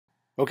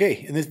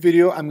Okay, in this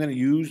video I'm going to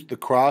use the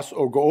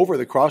go over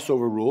the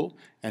crossover rule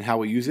and how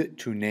we use it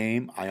to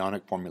name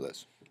ionic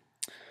formulas.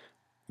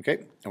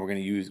 Okay,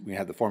 and we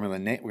have the formula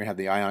name, we have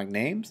the ionic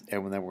names,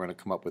 and then we're going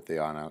to come up with the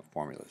ionic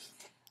formulas.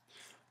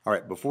 All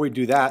right, before we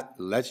do that,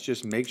 let's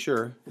just make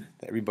sure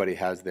that everybody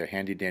has their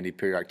handy dandy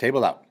periodic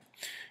table out.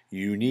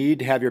 You need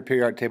to have your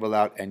periodic table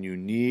out, and you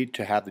need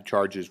to have the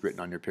charges written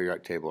on your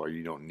periodic table, or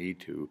you don't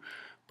need to,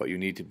 but you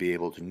need to be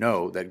able to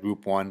know that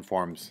group 1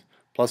 forms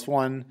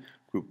 +1,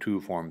 group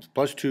 2 forms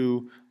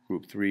 +2,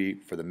 group 3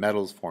 for the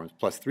metals forms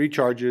 +3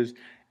 charges,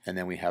 and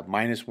then we have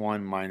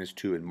 -1,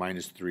 -2, and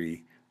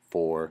 -3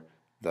 for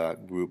the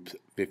groups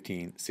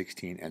 15,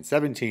 16, and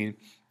 17.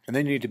 And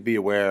then you need to be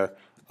aware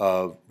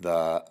of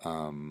the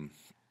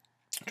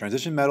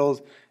transition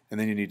metals, and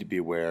then you need to be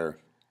aware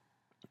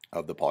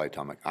of the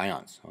polyatomic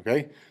ions.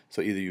 Okay,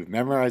 so either you've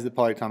memorized the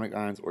polyatomic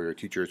ions or your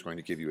teacher is going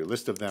to give you a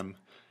list of them,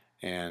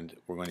 and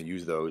we're going to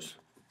use those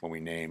when we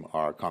name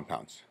our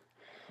compounds.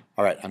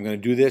 All right, I'm going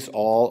to do this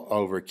all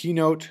over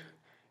Keynote,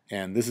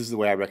 and this is the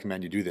way I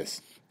recommend you do this.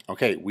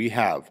 Okay, we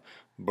have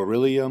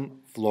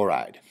beryllium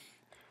fluoride.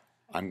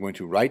 I'm going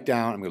to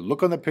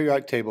look on the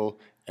periodic table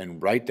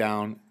and write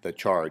down the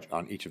charge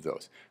on each of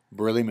those.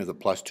 Beryllium is a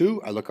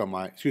 +2.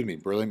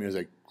 Beryllium is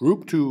a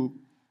group 2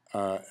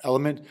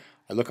 element.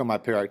 I look on my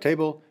periodic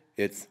table,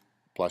 it's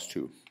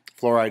 +2.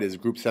 Fluoride is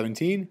group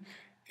 17.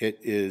 It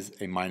is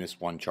a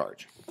 -1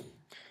 charge.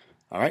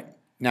 All right,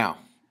 now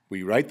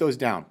we write those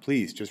down.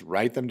 Please just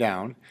write them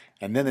down.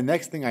 And then the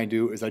next thing I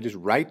do is I just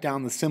write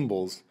down the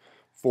symbols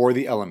for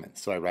the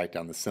elements. So I write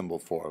down the symbol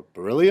for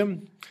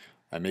beryllium.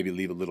 I maybe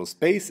leave a little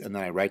space, and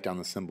then I write down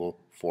the symbol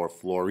for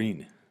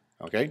fluorine.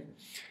 Okay?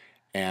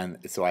 And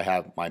so I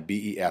have my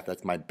BEF.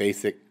 That's my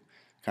basic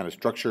kind of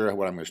structure,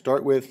 what I'm going to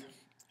start with.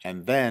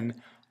 And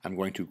then I'm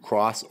going to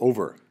cross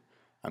over.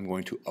 I'm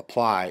going to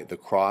apply the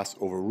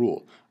crossover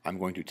rule. I'm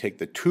going to take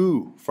the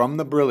 2 from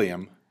the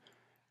beryllium,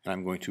 and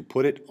I'm going to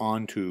put it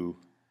onto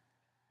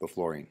the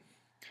fluorine.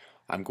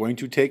 I'm going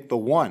to take the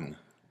 1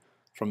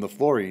 from the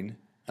fluorine,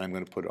 and I'm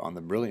going to put it on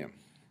the beryllium.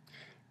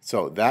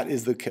 So that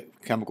is the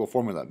chemical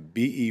formula,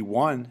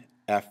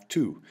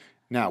 Be1F2.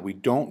 Now, we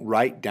don't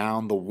write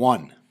down the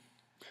 1.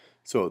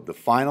 So the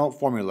final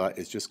formula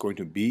is just going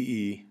to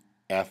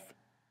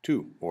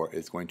BeF2, or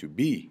it's going to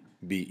be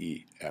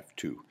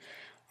BeF2.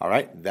 All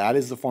right, that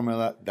is the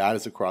formula. That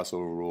is the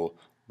crossover rule.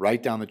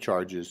 Write down the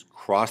charges,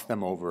 cross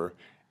them over,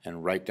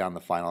 and write down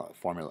the final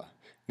formula.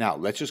 Now,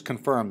 let's just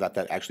confirm that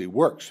that actually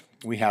works.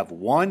 We have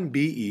 1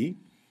 Be,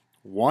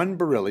 1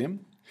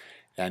 beryllium,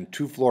 and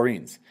 2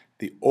 fluorines.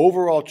 The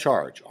overall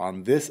charge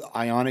on this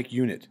ionic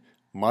unit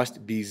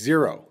must be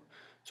 0.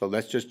 So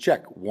let's just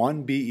check.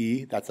 1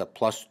 Be, that's a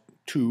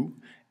 +2,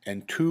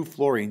 and 2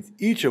 fluorines,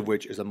 each of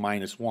which is a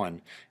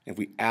 -1. If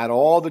we add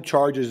all the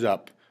charges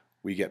up,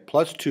 we get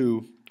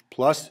 +2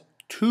 plus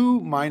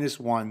 2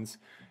 -1s,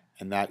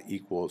 and that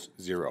equals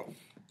 0.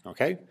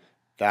 Okay?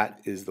 That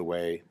is the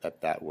way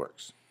that that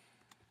works.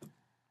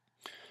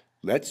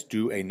 Let's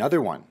do another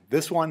one.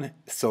 This one,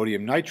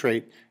 sodium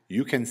nitrate,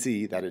 you can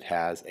see that it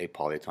has a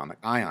polyatomic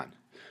ion.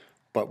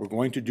 But we're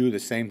going to do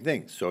the same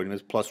thing. Sodium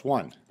is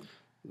 +1.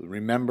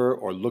 Remember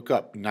or look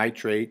up,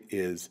 nitrate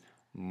is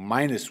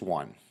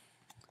 -1.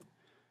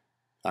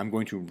 I'm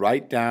going to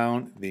write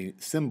down the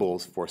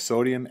symbols for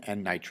sodium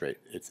and nitrate.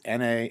 It's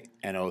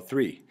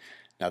NaNO3.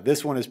 Now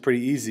this one is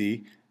pretty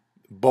easy.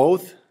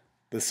 Both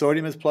the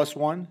sodium is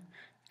 +1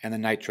 and the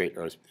nitrate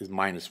is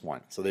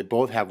 -1. So they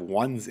both have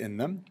 1s in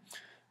them.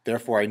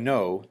 Therefore, I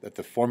know that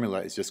the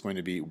formula is just going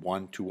to be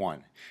 1 to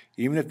 1.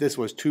 Even if this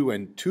was 2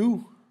 and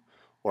 2,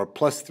 or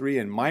 +3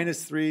 and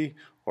 -3,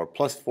 or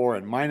 +4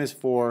 and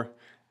 -4,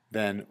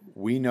 then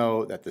we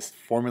know that this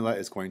formula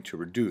is going to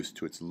reduce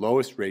to its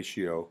lowest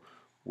ratio,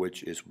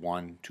 which is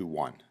 1 to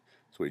 1.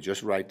 So we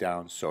just write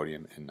down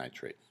sodium and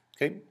nitrate.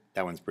 Okay,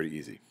 that one's pretty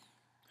easy.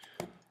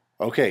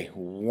 Okay,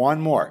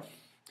 one more.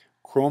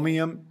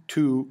 Chromium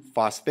 2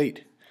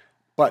 phosphate.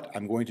 But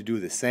I'm going to do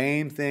the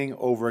same thing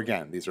over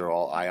again. These are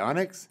all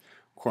ionics.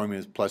 Chromium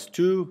is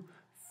 +2.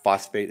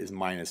 Phosphate is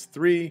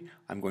 -3.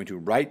 I'm going to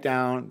write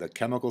down the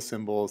chemical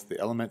symbols, the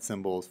element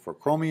symbols for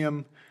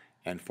chromium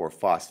and for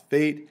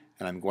phosphate,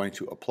 and I'm going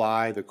to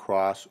apply the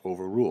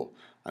crossover rule.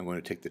 I'm going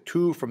to take the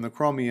 2 from the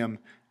chromium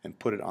and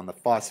put it on the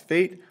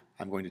phosphate.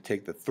 I'm going to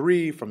take the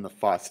 3 from the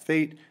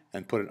phosphate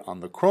and put it on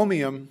the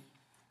chromium,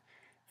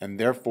 and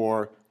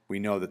therefore we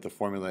know that the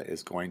formula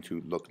is going to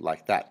look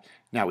like that.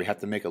 Now we have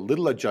to make a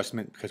little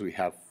adjustment because we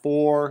have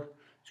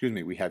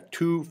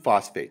 2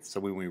 phosphates. So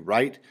when we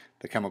write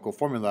the chemical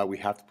formula, we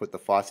have to put the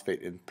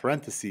phosphate in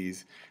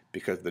parentheses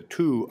because the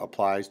 2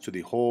 applies to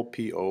the whole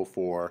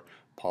PO4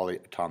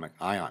 polyatomic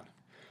ion.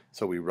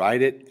 So we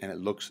write it and it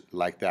looks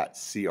like that,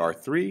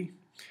 Cr3,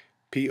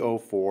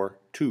 PO4,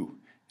 2.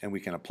 And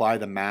we can apply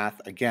the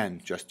math again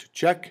just to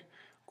check.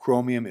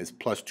 Chromium is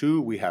 +2.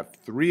 We have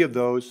 3 of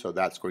those, so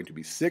that's going to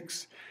be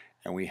 6.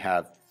 And we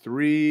have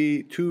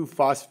 2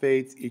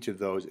 phosphates. Each of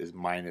those is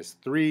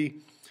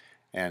 -3.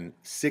 And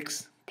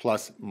 6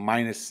 plus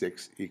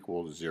 -6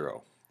 equals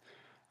 0.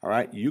 All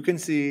right, you can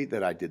see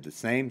that I did the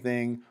same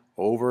thing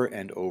over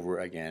and over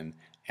again.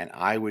 And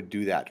I would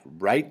do that.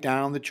 Write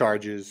down the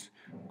charges,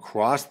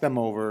 cross them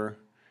over,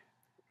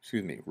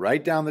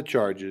 write down the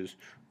charges,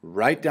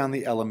 write down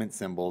the element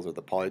symbols or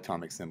the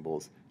polyatomic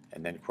symbols,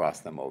 and then cross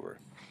them over.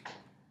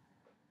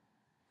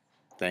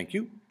 Thank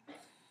you.